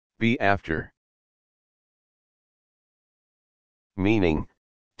Be after. Meaning,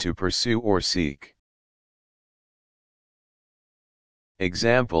 to pursue or seek.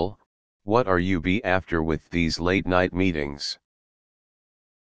 Example, what are you be after with these late night meetings?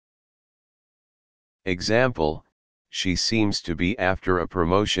 Example, she seems to be after a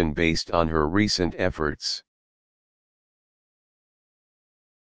promotion based on her recent efforts.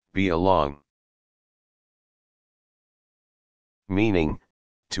 Be along. Meaning,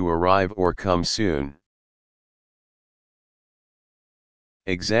 to arrive or come soon.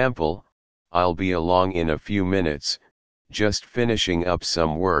 Example, I'll be along in a few minutes, just finishing up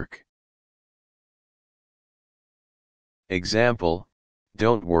some work. Example,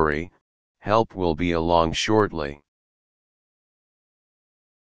 don't worry, help will be along shortly.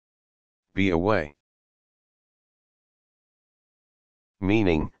 Be away.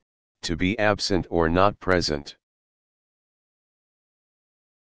 Meaning, to be absent or not present.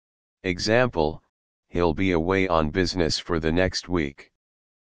 Example, he'll be away on business for the next week.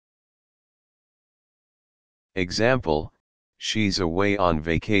 Example, she's away on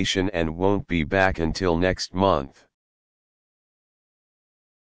vacation and won't be back until next month.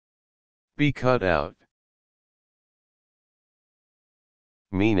 Be cut out.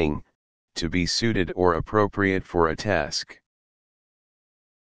 Meaning, to be suited or appropriate for a task.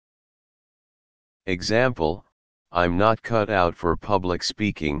 Example, I'm not cut out for public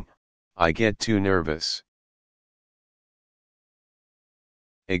speaking, I get too nervous.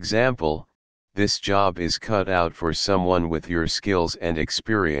 Example, this job is cut out for someone with your skills and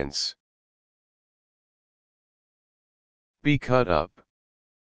experience. Be cut up.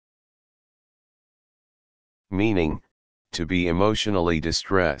 Meaning, to be emotionally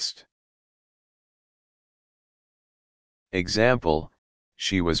distressed. Example,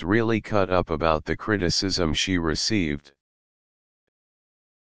 she was really cut up about the criticism she received.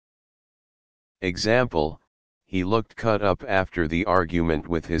 Example, he looked cut up after the argument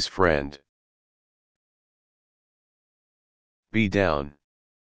with his friend. Be down.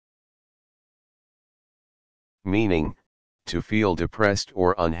 Meaning, to feel depressed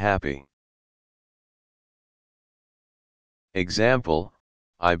or unhappy. Example,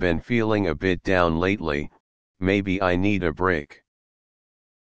 I've been feeling a bit down lately, maybe I need a break.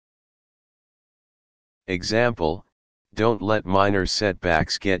 Example, don't let minor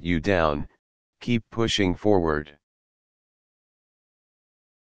setbacks get you down, keep pushing forward.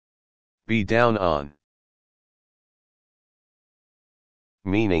 Be down on.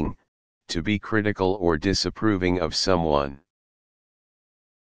 Meaning, to be critical or disapproving of someone.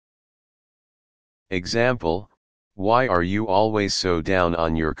 Example, why are you always so down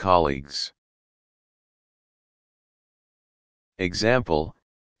on your colleagues? Example,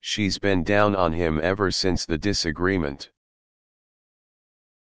 she's been down on him ever since the disagreement.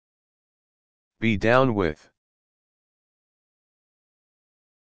 Be down with.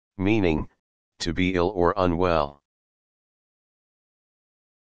 Meaning, to be ill or unwell.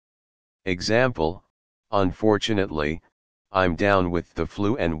 Example, unfortunately, I'm down with the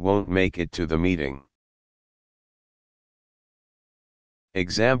flu and won't make it to the meeting.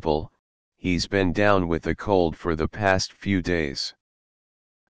 Example, he's been down with a cold for the past few days.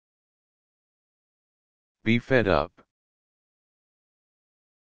 Be fed up.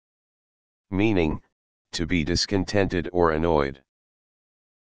 Meaning, to be discontented or annoyed.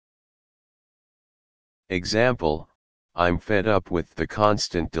 Example, I'm fed up with the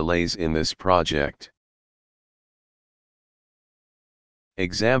constant delays in this project.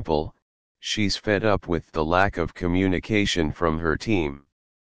 Example, she's fed up with the lack of communication from her team.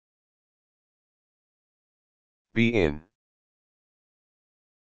 Be in.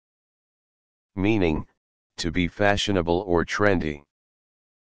 Meaning, to be fashionable or trendy.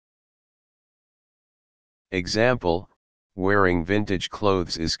 Example, wearing vintage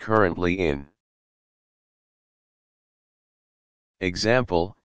clothes is currently in.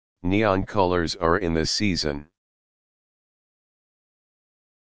 Example, neon colors are in the season.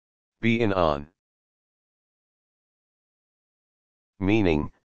 Be in on.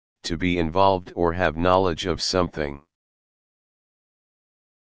 Meaning, to be involved or have knowledge of something.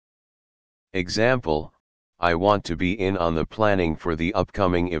 Example, I want to be in on the planning for the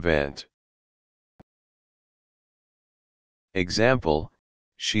upcoming event. Example,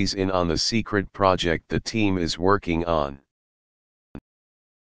 she's in on the secret project the team is working on.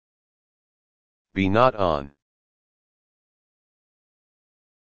 Be not on.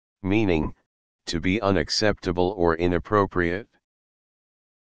 Meaning, to be unacceptable or inappropriate.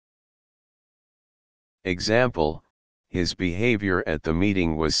 Example, his behavior at the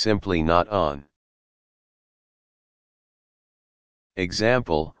meeting was simply not on.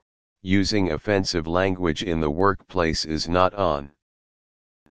 Example, using offensive language in the workplace is not on.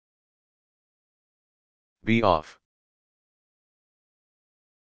 Be off.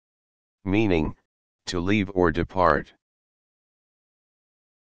 Meaning, to leave or depart.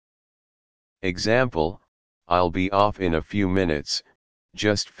 Example, I'll be off in a few minutes,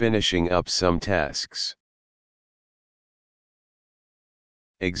 just finishing up some tasks.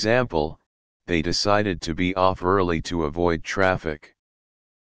 Example, they decided to be off early to avoid traffic.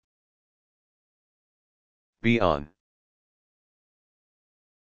 Be on.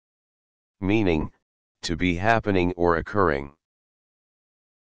 Meaning, to be happening or occurring.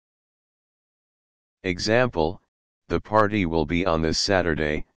 Example, the party will be on this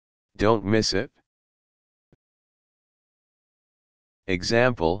Saturday, don't miss it.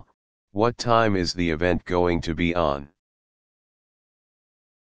 Example, what time is the event going to be on?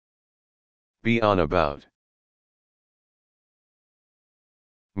 Be on about.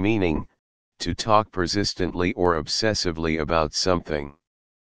 Meaning, to talk persistently or obsessively about something.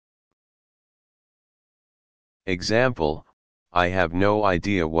 Example, I have no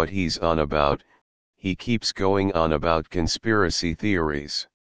idea what he's on about, he keeps going on about conspiracy theories.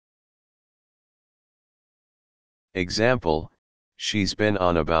 Example, she's been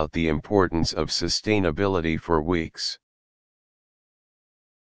on about the importance of sustainability for weeks.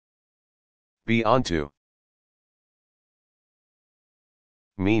 Be onto.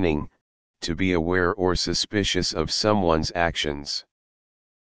 Meaning, to be aware or suspicious of someone's actions.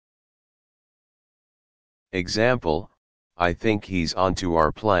 Example, I think he's onto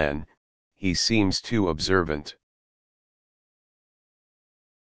our plan, he seems too observant.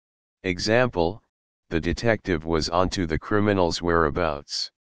 Example, the detective was onto the criminal's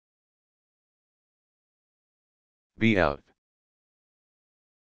whereabouts. Be out.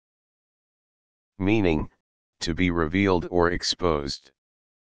 Meaning, to be revealed or exposed.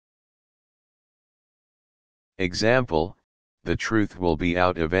 Example, the truth will be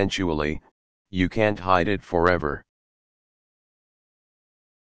out eventually, you can't hide it forever.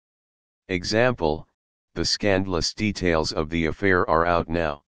 Example, the scandalous details of the affair are out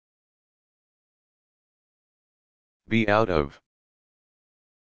now. Be out of.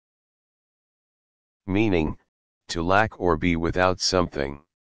 Meaning, to lack or be without something.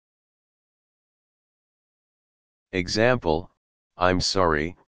 Example, I'm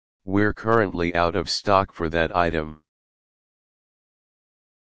sorry, we're currently out of stock for that item.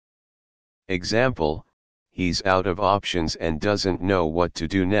 Example, he's out of options and doesn't know what to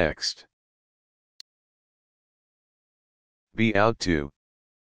do next. Be out to.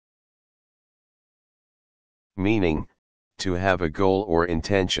 Meaning, to have a goal or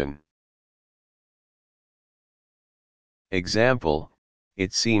intention. Example,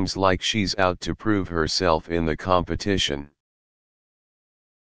 it seems like she's out to prove herself in the competition.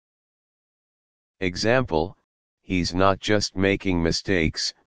 Example, he's not just making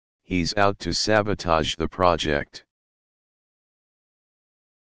mistakes, he's out to sabotage the project.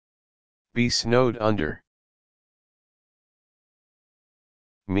 Be snowed under.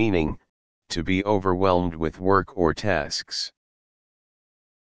 Meaning, to be overwhelmed with work or tasks.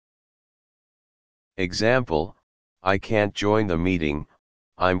 Example, I can't join the meeting,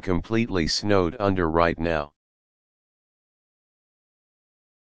 I'm completely snowed under right now.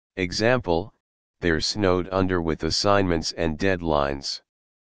 Example, they're snowed under with assignments and deadlines.